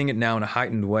it now in a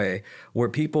heightened way where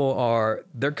people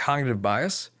their cognitive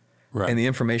bias and the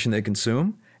information they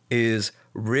consume is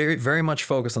very, very much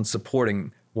focused on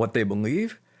supporting what they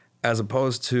believe as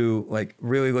opposed to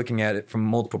really looking at it from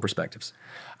multiple perspectives.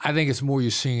 I think it's more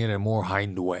you're seeing it in a more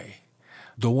heightened way.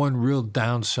 The one real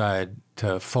downside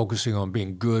to focusing on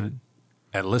being good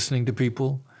at listening to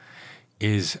people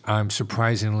is I'm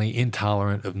surprisingly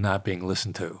intolerant of not being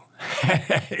listened to.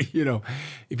 If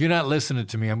you're not listening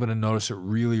to me, I'm going to notice it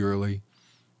really early.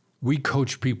 We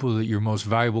coach people that your most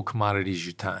valuable commodity is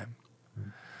your time.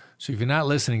 So if you're not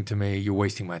listening to me, you're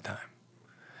wasting my time.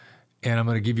 And I'm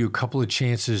going to give you a couple of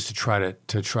chances to try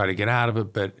to get out of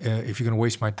it. But if you're going to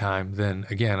waste my time, then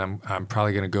again, I'm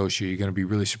probably going to ghost you. You're going to be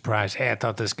really surprised. Hey, I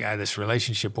thought this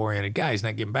relationship-oriented guy is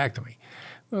not getting back to me.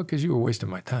 Well, because you were wasting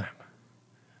my time.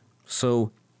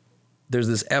 So there's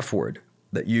this F word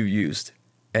that you used,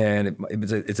 and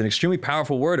it's an extremely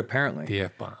powerful word, apparently. The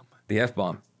F-bomb. The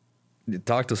F-bomb.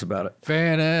 Talk to us about it.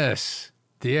 Fairness.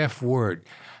 The F word.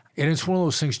 And it's one of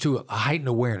those things, too, a heightened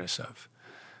awareness of.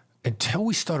 Until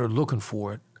we started looking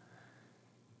for it,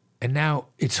 and now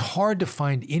it's hard to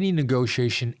find any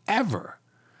negotiation ever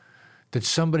that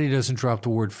somebody doesn't drop the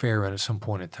word fair in at some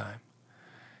point in time.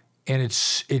 And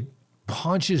it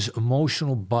punches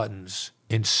emotional buttons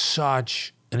in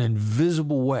such an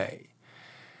invisible way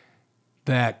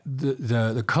that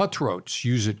the cutthroats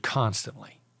use it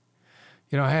constantly.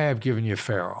 Hey, I've given you a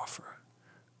fair offer.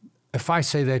 If I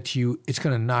say that to you, it's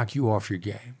going to knock you off your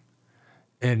game.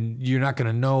 And you're not going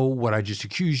to know what I just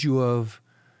accused you of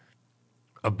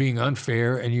being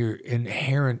unfair, and your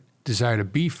inherent desire to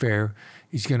be fair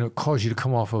is going to cause you to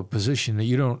come off of a position that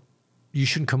you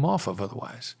shouldn't come off of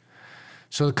otherwise.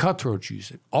 So the cutthroats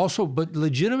use it. Also, but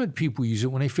legitimate people use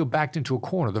it when they feel backed into a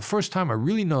corner. The first time I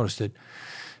really noticed it,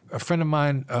 a friend of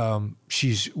mine,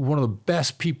 she's one of the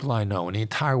best people I know in the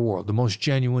entire world, the most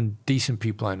genuine, decent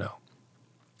people I know.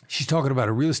 She's talking about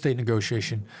a real estate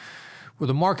negotiation where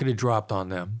the market had dropped on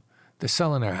them. They're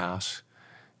selling their house.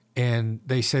 And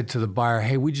they said to the buyer,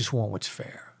 hey, we just want what's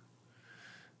fair.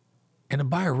 And the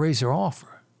buyer raised their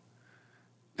offer.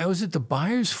 Now, is it the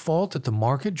buyer's fault that the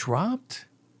market dropped?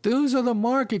 Those are the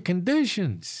market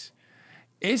conditions.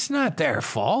 It's not their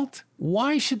fault.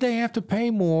 Why should they have to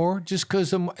pay more just because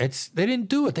they didn't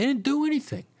do it? They didn't do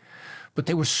anything. But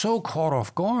they were so caught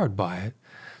off guard by it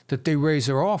that they raised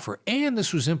their offer. And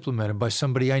this was implemented by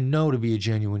somebody I know to be a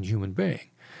genuine human being.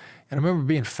 And I remember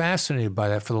being fascinated by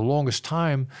that for the longest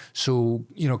time. So,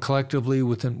 collectively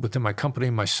within my company,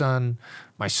 my son,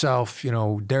 myself,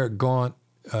 Derek Gaunt,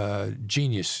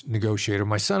 genius negotiator.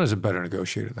 My son is a better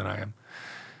negotiator than I am.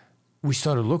 We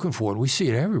started looking for it. We see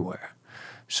it everywhere.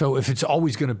 So if it's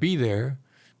always going to be there,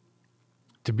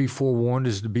 to be forewarned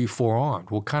is to be forearmed.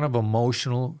 What kind of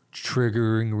emotional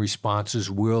triggering responses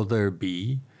will there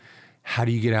be? How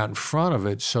do you get out in front of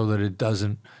it so that it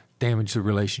doesn't damage the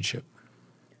relationship?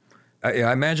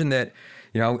 I imagine that,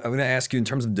 I'm going to ask you in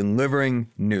terms of delivering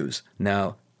news.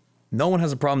 Now, no one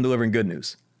has a problem delivering good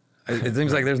news. It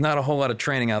seems like there's not a whole lot of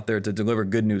training out there to deliver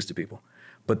good news to people.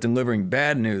 But delivering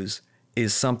bad news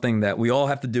is something that we all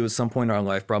have to do at some point in our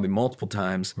life, probably multiple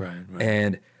times. Right.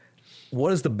 And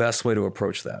what is the best way to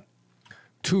approach that?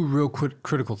 Two real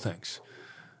critical things.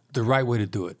 The right way to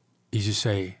do it is you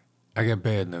say, I got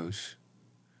bad news.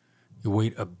 You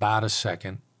wait about a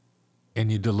second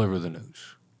and you deliver the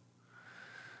news.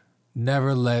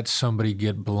 Never let somebody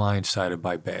get blindsided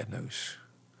by bad news.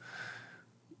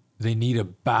 They need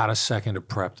about a second to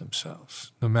prep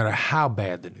themselves, no matter how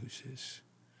bad the news is.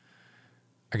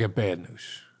 I got bad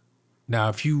news. Now,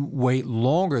 if you wait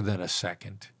longer than a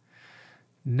second,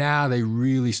 now they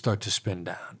really start to spin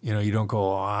down. You don't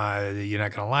go, you're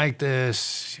not going to like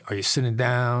this. Are you sitting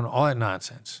down? All that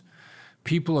nonsense.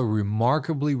 People are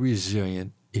remarkably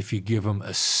resilient if you give them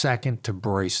a second to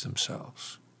brace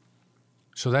themselves.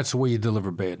 So that's the way you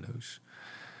deliver bad news.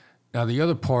 Now, the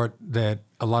other part that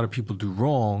a lot of people do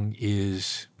wrong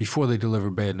is before they deliver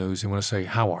bad news, they want to say,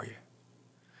 how are you?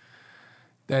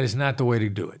 That is not the way to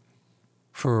do it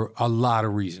for a lot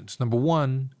of reasons. Number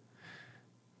one,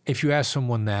 if you ask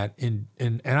someone that, and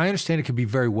I understand it can be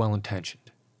very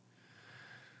well-intentioned,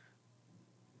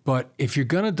 but if you're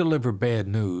going to deliver bad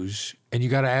news and you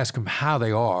got to ask them how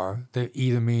they are, that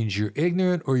either means you're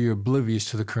ignorant or you're oblivious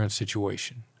to the current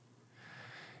situation.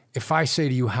 If I say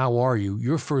to you, how are you,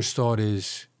 your first thought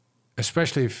is,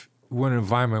 especially if we're in an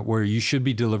environment where you should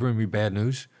be delivering me bad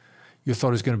news, your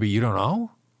thought is going to be, you don't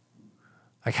know?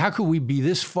 Like, how could we be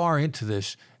this far into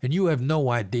this and you have no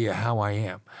idea how I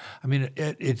am? I mean,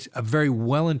 it's a very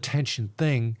well-intentioned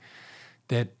thing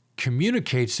that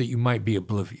communicates that you might be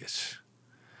oblivious.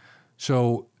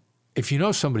 So if you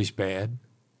know somebody's bad,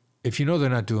 if you know they're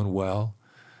not doing well,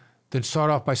 then start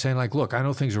off by saying, like, look, I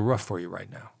know things are rough for you right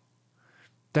now.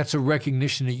 That's a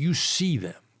recognition that you see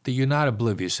them, that you're not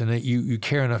oblivious, and that you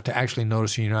care enough to actually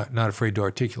notice and you're not afraid to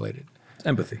articulate it.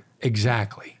 Empathy.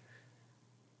 Exactly.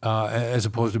 As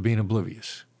opposed to being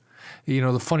oblivious.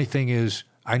 The funny thing is,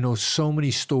 I know so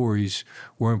many stories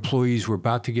where employees were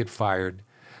about to get fired.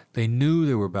 They knew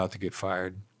they were about to get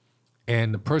fired.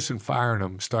 And the person firing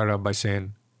them started out by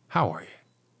saying, how are you?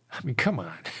 I mean, come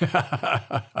on.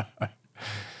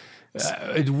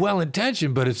 It's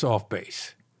well-intentioned, but it's off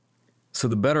base. So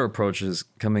the better approach is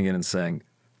coming in and saying,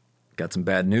 got some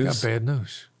bad news? Got bad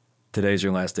news. Today's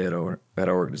your last day at our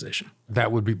organization.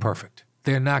 That would be perfect.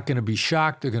 They're not going to be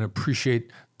shocked. They're going to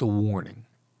appreciate the warning.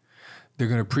 They're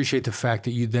going to appreciate the fact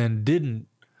that you then didn't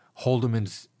hold them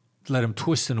and let them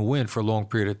twist in the wind for a long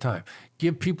period of time.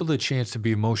 Give people the chance to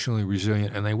be emotionally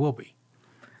resilient, and they will be.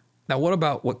 Now, what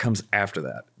about what comes after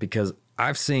that? Because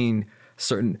I've seen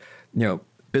certain,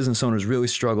 business owners really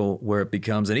struggle where it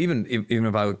becomes, and even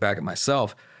if I look back at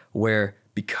myself, where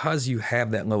because you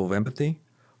have that level of empathy,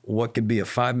 what could be a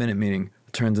 5-minute meeting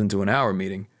turns into an hour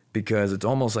meeting because it's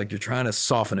almost like you're trying to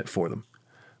soften it for them.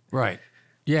 Right.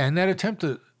 Yeah, and that attempt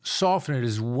to soften it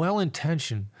is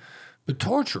well-intentioned, but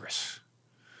torturous.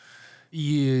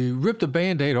 You rip the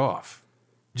Band-Aid off.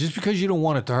 Just because you don't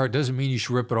want it to hurt doesn't mean you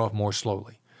should rip it off more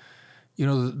slowly.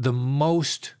 The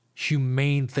most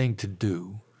humane thing to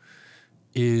do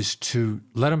is to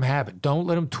let them have it. Don't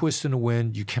let them twist in the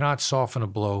wind. You cannot soften a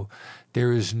blow.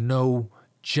 There is no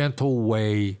gentle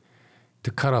way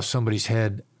to cut off somebody's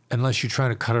head unless you're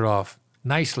trying to cut it off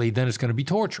nicely, then it's going to be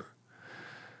torture.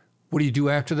 What do you do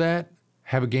after that?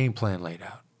 Have a game plan laid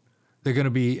out. They're going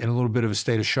to be in a little bit of a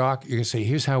state of shock. You're going to say,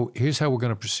 here's how we're going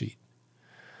to proceed.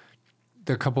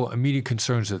 There are a couple of immediate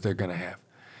concerns that they're going to have.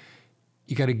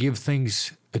 You got to give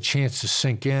things a chance to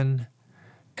sink in,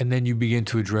 and then you begin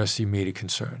to address the immediate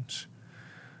concerns.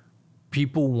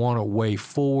 People want a way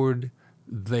forward.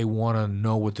 They want to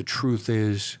know what the truth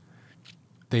is.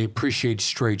 They appreciate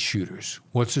straight shooters.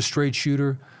 What's a straight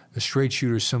shooter? A straight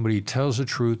shooter is somebody who tells the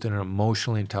truth in an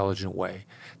emotionally intelligent way.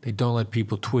 They don't let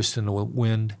people twist in the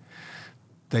wind.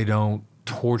 They don't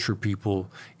torture people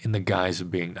in the guise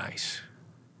of being nice.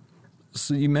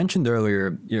 So you mentioned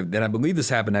earlier that I believe this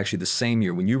happened actually the same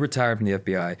year. When you retired from the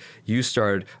FBI, you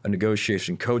started a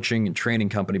negotiation coaching and training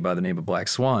company by the name of Black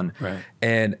Swan. Right.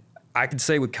 And I can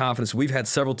say with confidence, we've had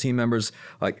several team members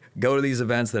go to these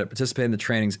events that have participated in the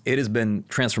trainings. It has been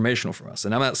transformational for us.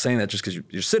 And I'm not saying that just because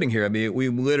you're sitting here. I mean,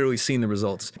 we've literally seen the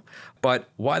results. But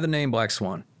why the name Black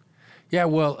Swan? Yeah,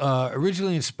 well,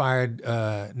 originally inspired,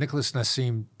 Nicholas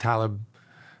Nassim Taleb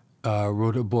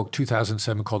wrote a book,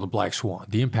 2007, called The Black Swan,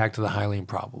 The Impact of the Highly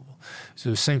Improbable. So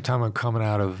the same time I'm coming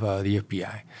out of the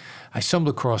FBI. I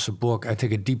stumbled across a book. I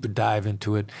take a deeper dive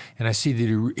into it, and I see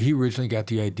that he originally got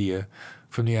the idea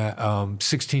from the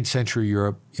 16th century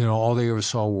Europe. All they ever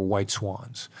saw were white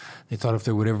swans. They thought if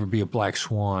there would ever be a black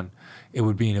swan, it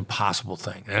would be an impossible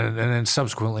thing. And then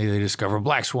subsequently they discovered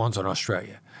black swans in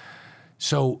Australia.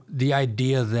 So the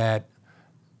idea that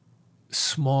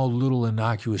small, little,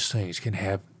 innocuous things can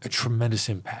have a tremendous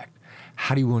impact.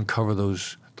 How do you uncover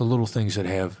the little things that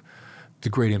have the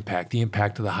great impact, the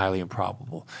impact of the highly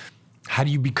improbable? How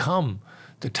do you become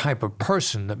the type of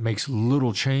person that makes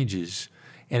little changes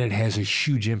and it has a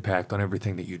huge impact on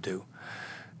everything that you do?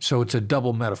 So it's a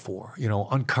double metaphor,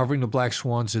 uncovering the black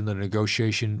swans in the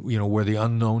negotiation, where the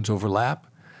unknowns overlap,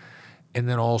 and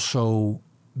then also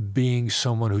being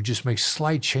someone who just makes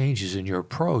slight changes in your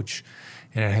approach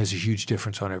and it has a huge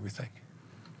difference on everything.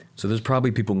 So there's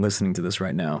probably people listening to this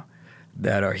right now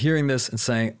that are hearing this and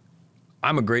saying,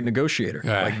 I'm a great negotiator.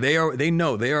 Yeah. Like they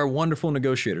know they are wonderful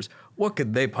negotiators. What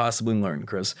could they possibly learn,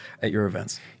 Chris, at your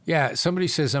events? Yeah, somebody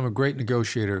says I'm a great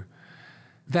negotiator.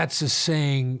 That's a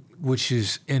saying which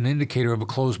is an indicator of a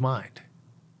closed mind.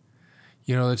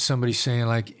 You know, that's somebody saying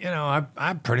like, you know,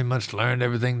 I pretty much learned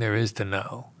everything there is to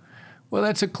know. Well,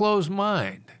 that's a closed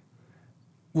mind,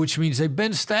 which means they've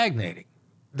been stagnating.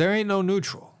 There ain't no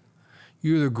neutral.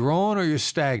 You're either growing or you're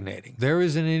stagnating. There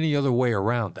isn't any other way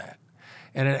around that.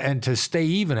 And to stay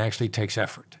even actually takes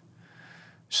effort.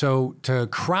 So to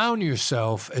crown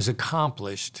yourself as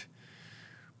accomplished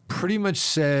pretty much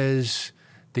says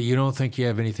that you don't think you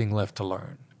have anything left to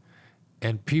learn.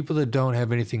 And people that don't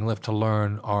have anything left to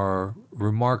learn are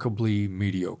remarkably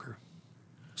mediocre.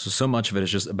 So much of it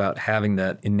is just about having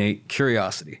that innate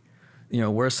curiosity. You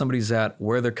know, where somebody's at,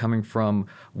 where they're coming from,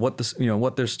 what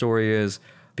their story is.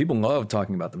 People love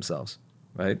talking about themselves,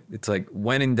 right? It's like,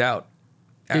 when in doubt,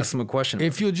 ask them a question.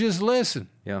 If you'll just listen.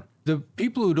 Yeah. The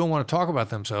people who don't want to talk about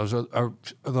themselves are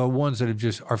the ones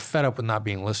that are fed up with not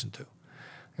being listened to.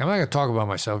 I'm not going to talk about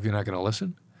myself if you're not going to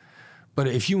listen. But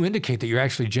if you indicate that you're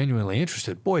actually genuinely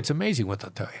interested, boy, it's amazing what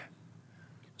they'll tell you.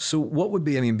 So what would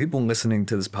be, people listening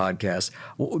to this podcast,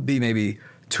 what would be maybe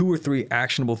 2 or 3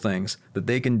 actionable things that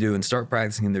they can do and start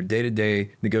practicing in their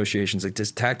day-to-day negotiations, like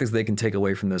just tactics they can take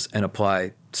away from this and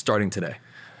apply starting today?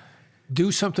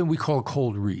 Do something we call a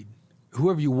cold read.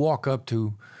 Whoever you walk up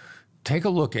to, take a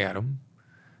look at them,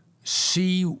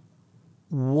 see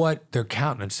what their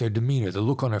countenance, their demeanor, the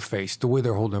look on their face, the way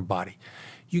they're holding their body.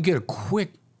 You get a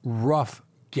quick, rough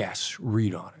guess,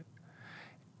 read on it,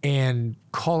 and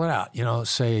call it out. You know,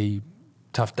 say,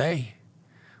 tough day,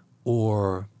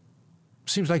 or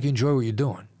seems like you enjoy what you're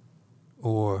doing,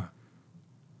 or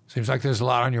seems like there's a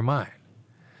lot on your mind.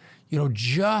 You know,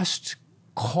 just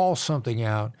call something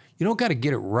out. You don't got to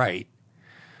get it right.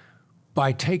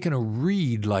 By taking a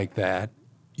read like that,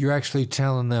 you're actually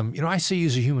telling them, you know, I see you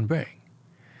as a human being.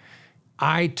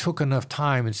 I took enough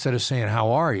time, instead of saying,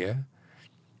 how are you?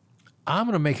 I'm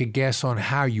going to make a guess on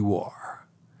how you are.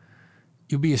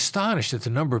 You'll be astonished at the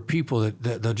number of people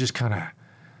that they'll just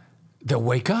they'll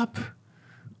wake up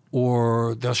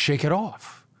or they'll shake it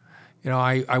off. You know,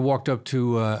 I walked up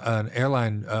to an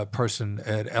airline person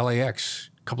at LAX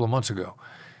a couple of months ago.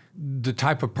 The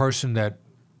type of person that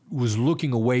was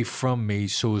looking away from me,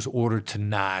 so was ordered to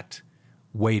not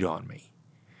wait on me.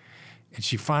 And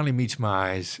she finally meets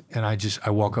my eyes, and I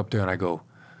walk up there and I go,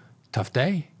 tough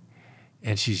day?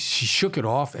 And she shook it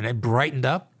off and it brightened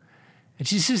up. And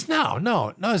she says,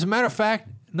 no, as a matter of fact,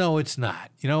 no, it's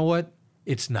not. You know what?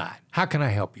 It's not. How can I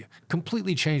help you?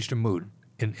 Completely changed her mood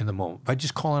in the moment by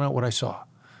just calling out what I saw.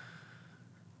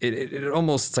 It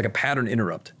almost, it's like a pattern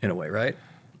interrupt in a way, right?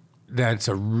 That's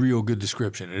a real good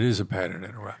description. It is a pattern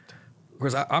interrupt.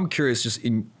 Because I'm curious, just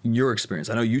in your experience,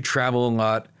 I know you travel a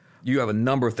lot. You have a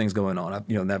number of things going on.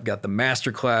 I've got the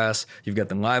master class, you've got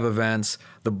the live events,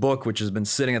 the book, which has been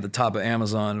sitting at the top of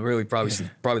Amazon, really probably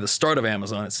the start of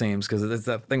Amazon, it seems, because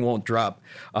that thing won't drop.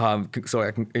 So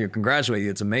I can congratulate you.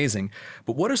 It's amazing.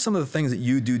 But what are some of the things that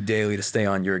you do daily to stay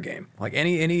on your game? Like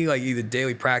any like either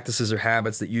daily practices or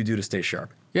habits that you do to stay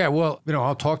sharp? Yeah, well,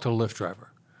 I'll talk to the Lyft driver.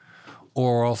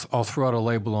 Or I'll throw out a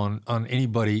label on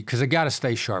anybody, because I got to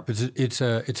stay sharp. It's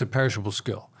a perishable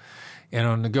skill. And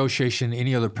on negotiation,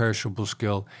 any other perishable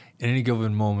skill, in any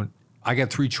given moment, I got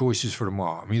 3 choices for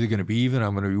tomorrow. I'm either going to be even,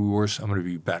 I'm going to be worse, I'm going to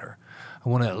be better. I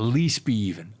want to at least be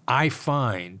even. I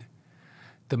find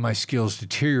that my skills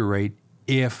deteriorate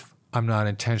if I'm not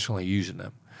intentionally using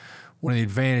them. One of the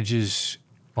advantages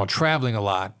while traveling a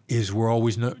lot is we're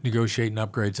always negotiating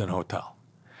upgrades on hotel.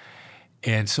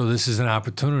 And so this is an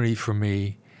opportunity for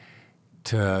me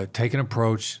to take an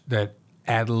approach that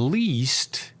at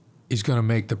least is going to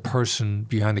make the person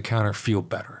behind the counter feel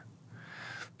better.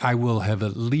 I will have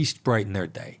at least brightened their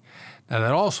day. Now,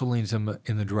 that also leans them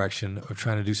in the direction of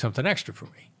trying to do something extra for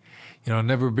me.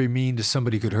 Never be mean to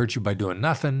somebody who could hurt you by doing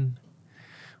nothing,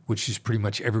 which is pretty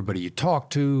much everybody you talk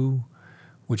to,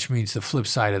 which means the flip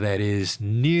side of that is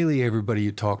nearly everybody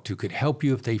you talk to could help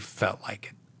you if they felt like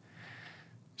it.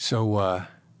 So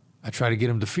I try to get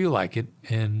them to feel like it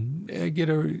and get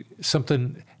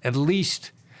something, at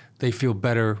least they feel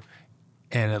better,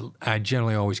 and I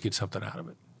generally always get something out of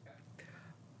it.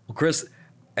 Well, Chris,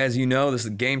 as you know, this is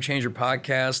a Game Changer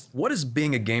podcast. What does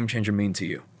being a game changer mean to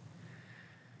you?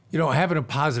 Having a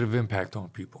positive impact on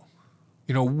people.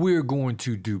 We're going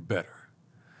to do better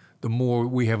the more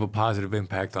we have a positive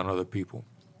impact on other people.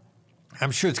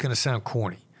 I'm sure it's going to sound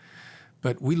corny,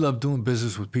 but we love doing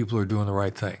business with people who are doing the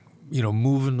right thing.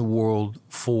 moving the world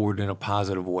forward in a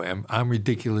positive way. I'm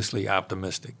ridiculously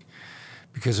optimistic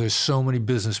because there's so many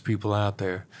business people out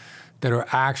there that are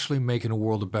actually making the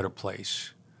world a better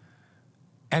place.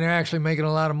 And they're actually making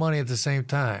a lot of money at the same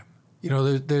time.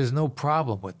 There's no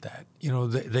problem with that.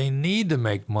 They need to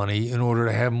make money in order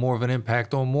to have more of an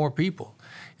impact on more people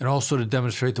and also to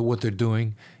demonstrate that what they're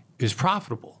doing is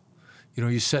profitable.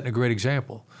 You're setting a great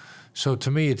example. So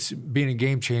to me, it's being a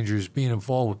game changer is being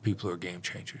involved with people who are game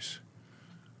changers.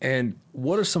 And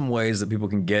what are some ways that people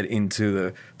can get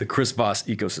into the Chris Voss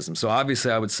ecosystem? So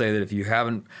obviously I would say that if you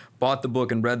haven't bought the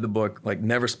book and read the book, like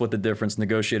Never Split the Difference,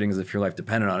 Negotiating as if your life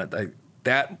depended on it,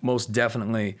 that most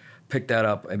definitely pick that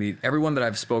up. I mean, everyone that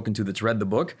I've spoken to that's read the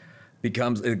book they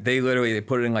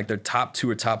put it in like their top 2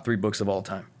 or top 3 books of all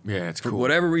time. Yeah, it's cool. For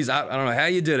whatever reason, I don't know how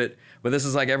you did it, but this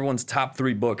is like everyone's top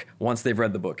 3 book once they've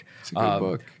read the book. It's a good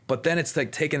book. But then it's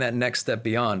like taking that next step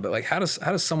beyond. But like, how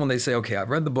does someone, they say, okay, I've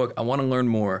read the book, I want to learn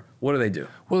more. What do they do?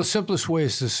 Well, the simplest way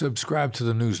is to subscribe to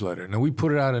the newsletter. Now, we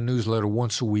put it out a newsletter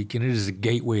once a week, and it is a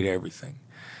gateway to everything.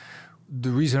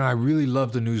 The reason I really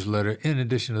love the newsletter, in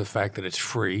addition to the fact that it's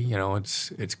free,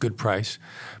 it's good price,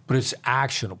 but it's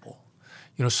actionable.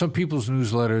 Some people's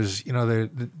newsletters,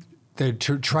 they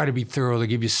try to be thorough. They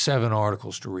give you 7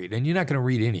 articles to read, and you're not going to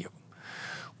read any of them.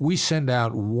 We send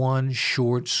out one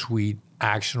short, sweet,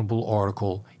 actionable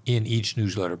article in each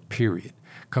newsletter, period.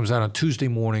 Comes out on Tuesday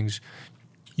mornings.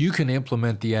 You can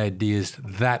implement the ideas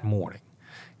that morning.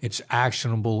 It's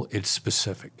actionable. It's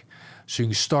specific. So you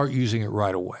can start using it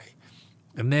right away.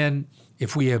 And then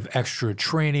if we have extra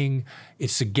training,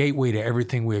 it's the gateway to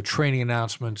everything. We have training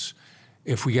announcements.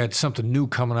 If we got something new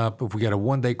coming up, if we got a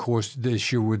 1-day course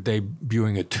this year, we're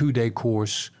debuting a 2-day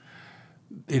course.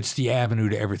 It's the avenue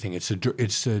to everything. It's a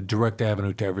direct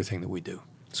avenue to everything that we do.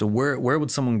 So where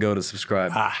would someone go to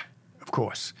subscribe? Of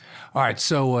course. All right,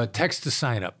 so text to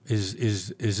sign up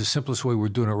is the simplest way we're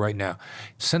doing it right now.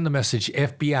 Send the message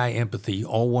FBI Empathy,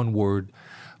 all one word.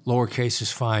 Lowercase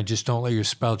is fine. Just don't let your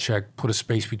spell check put a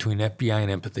space between FBI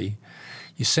and empathy.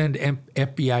 You send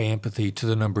FBI Empathy to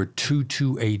the number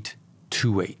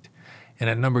 22828. And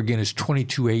that number again is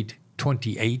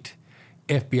 22828.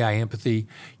 FBI Empathy.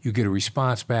 You get a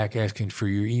response back asking for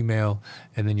your email,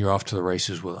 and then you're off to the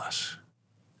races with us.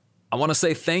 I want to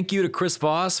say thank you to Chris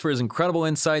Voss for his incredible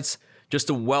insights, just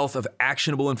a wealth of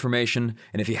actionable information.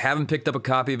 And if you haven't picked up a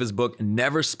copy of his book,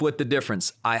 Never Split the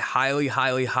Difference, I highly,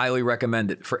 highly, highly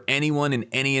recommend it for anyone in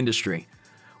any industry.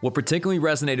 What particularly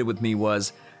resonated with me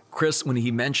was Chris when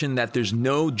he mentioned that there's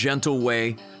no gentle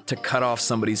way to cut off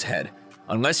somebody's head,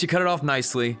 unless you cut it off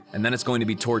nicely, and then it's going to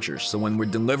be torture. So when we're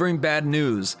delivering bad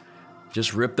news,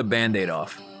 just rip the Band-Aid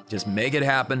off. Just make it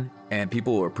happen, and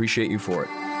people will appreciate you for it.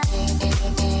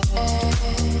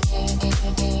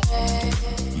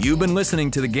 You've been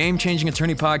listening to the Game Changing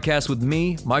Attorney Podcast with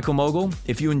me, Michael Mogul.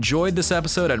 If you enjoyed this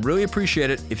episode, I'd really appreciate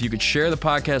it if you could share the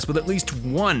podcast with at least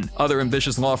one other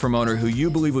ambitious law firm owner who you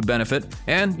believe would benefit,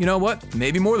 and you know what?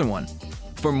 Maybe more than one.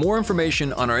 For more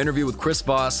information on our interview with Chris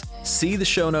Voss, see the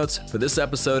show notes for this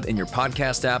episode in your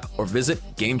podcast app or visit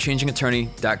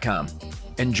GameChangingAttorney.com.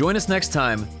 And join us next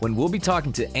time when we'll be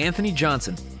talking to Anthony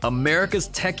Johnson, America's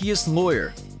techiest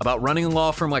lawyer, about running a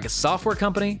law firm like a software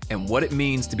company and what it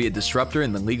means to be a disruptor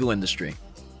in the legal industry.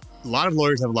 A lot of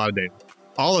lawyers have a lot of data.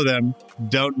 All of them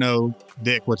don't know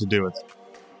dick what to do with it.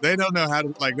 They don't know how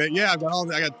to, I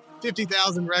got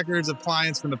 50,000 records of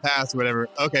clients from the past or whatever.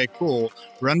 Okay, cool.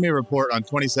 Run me a report on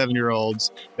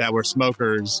 27-year-olds that were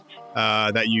smokers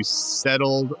that you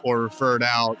settled or referred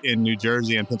out in New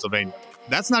Jersey and Pennsylvania.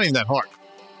 That's not even that hard.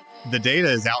 The data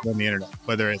is out on the internet,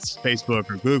 whether it's Facebook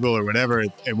or Google or whatever.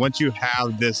 And once you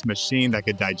have this machine that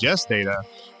could digest data,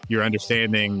 your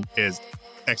understanding is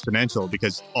exponential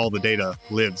because all the data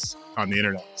lives on the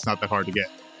internet. It's not that hard to get.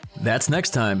 That's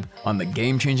next time on the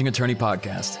Game Changing Attorney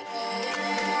Podcast.